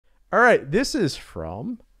All right, this is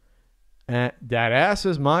from That Ass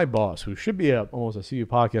Is My Boss, who should be almost a CU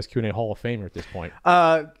Podcast Q&A Hall of Famer at this point.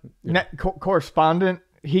 Correspondent.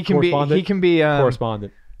 He can Correspondent? be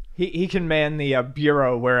Correspondent. He can man the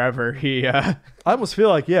bureau wherever he. I almost feel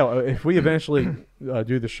like, if we eventually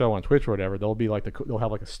do the show on Twitch or whatever, they'll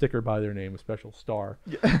have like a sticker by their name, a special star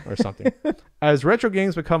or something. As retro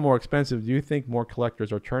games become more expensive, do you think more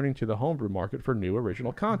collectors are turning to the homebrew market for new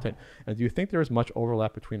original content? And do you think there is much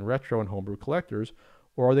overlap between retro and homebrew collectors,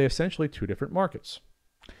 or are they essentially two different markets?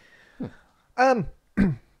 It's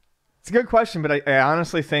a good question, but I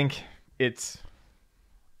honestly think it's.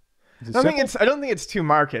 I don't think it's two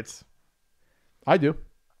markets. I do,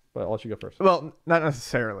 but I'll let you go first. Well, not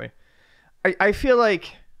necessarily. I feel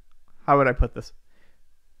like, how would I put this?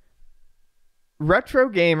 Retro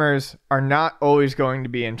gamers are not always going to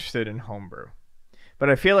be interested in homebrew. But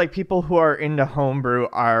I feel like people who are into homebrew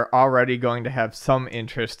are already going to have some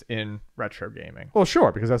interest in retro gaming. Well,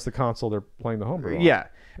 sure, because that's the console they're playing the homebrew on. Yeah.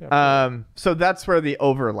 So that's where the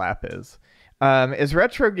overlap is. As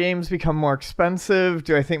retro games become more expensive,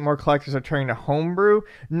 do I think more collectors are turning to homebrew?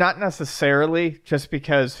 Not necessarily, just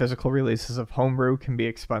because physical releases of homebrew can be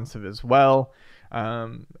expensive as well.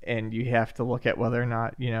 And you have to look at whether or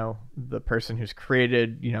not, the person who's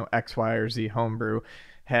created, X, Y, or Z homebrew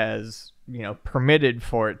has, permitted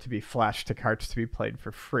for it to be flashed to carts to be played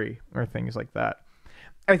for free or things like that.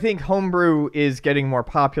 I think homebrew is getting more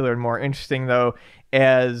popular and more interesting, though,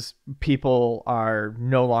 as people are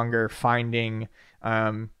no longer finding,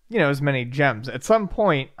 as many gems. At some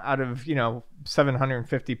point, out of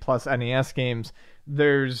 750 plus NES games,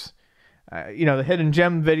 there's, the hidden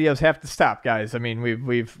gem videos have to stop, guys. I mean,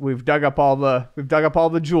 we've dug up all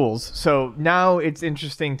the jewels. So now it's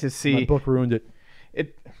interesting to see. My book ruined it.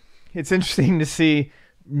 It's interesting to see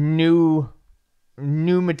new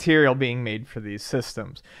material being made for these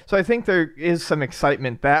systems. So I think there is some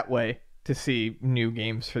excitement that way to see new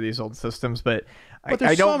games for these old systems, but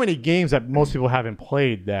there's so many games that most people haven't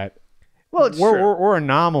played that we're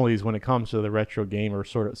anomalies when it comes to the retro gamer.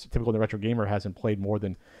 Sort of typical, the retro gamer hasn't played more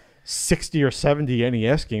than 60 or 70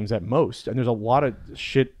 NES games at most, and there's a lot of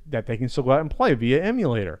shit that they can still go out and play via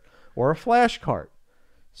emulator or a flash card.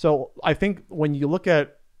 So I think when you look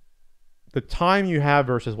at the time you have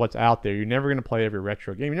versus what's out there, you're never going to play every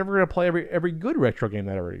retro game. You're never going to play every good retro game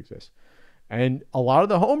that already exists. And a lot of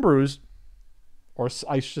the homebrews, or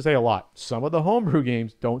I should say a lot, some of the homebrew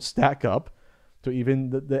games don't stack up to even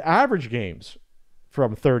the average games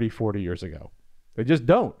from 30, 40 years ago. They just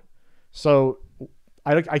don't. So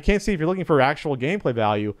I can't see, if you're looking for actual gameplay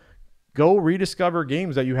value, go rediscover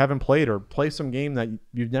games that you haven't played, or play some game that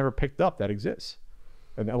you've never picked up that exists.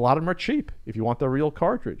 And a lot of them are cheap if you want the real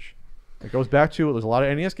cartridge. It goes back to, there's a lot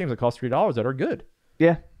of NES games that cost $3 that are good.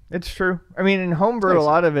 Yeah, it's true. I mean, in homebrew, a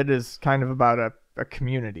lot of it is kind of about a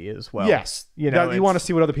community as well. Yes. You want to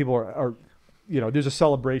see what other people are, there's a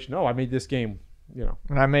celebration. Oh, I made this game,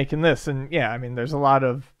 And I'm making this. And yeah, I mean, there's a lot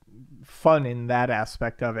of fun in that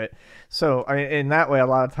aspect of it. So I mean, in that way, a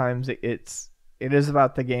lot of times it is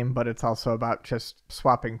about the game, but it's also about just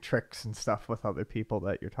swapping tricks and stuff with other people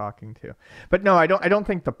that you're talking to. But no, I don't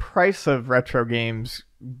think the price of retro games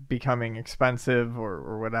becoming expensive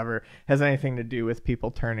or whatever has anything to do with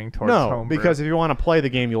people turning towards homebrew. Because if you want to play the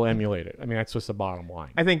game, you'll emulate it. I mean, that's just the bottom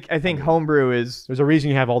line. I think homebrew is... There's a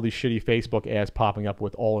reason you have all these shitty Facebook ads popping up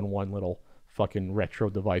with all-in-one little fucking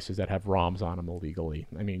retro devices that have ROMs on them illegally.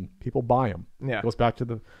 I mean, people buy them. Yeah. It goes back to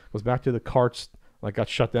the carts like got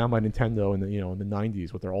shut down by Nintendo in the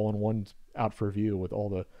 90s with their all-in-one out for view with all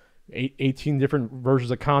the 18 different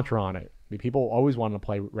versions of Contra on it. I mean, people always want to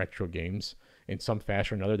play retro games in some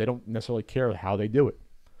fashion or another. They don't necessarily care how they do it.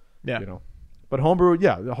 Yeah. But homebrew,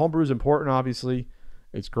 the homebrew is important, obviously.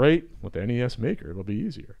 It's great with the NES Maker. It'll be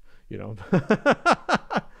easier, We'll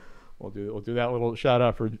do that little shout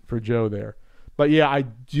out for Joe there. But yeah,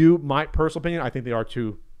 my personal opinion, I think they are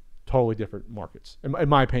two totally different markets, in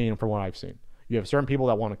my opinion, from what I've seen. You have certain people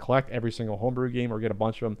that want to collect every single homebrew game or get a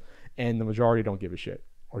bunch of them, and the majority don't give a shit.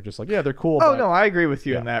 Or just like, yeah, they're cool. Oh, no, I agree with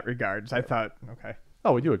you in that regards. I thought, okay.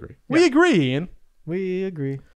 Oh, we do agree. Yeah. We agree, Ian. We agree.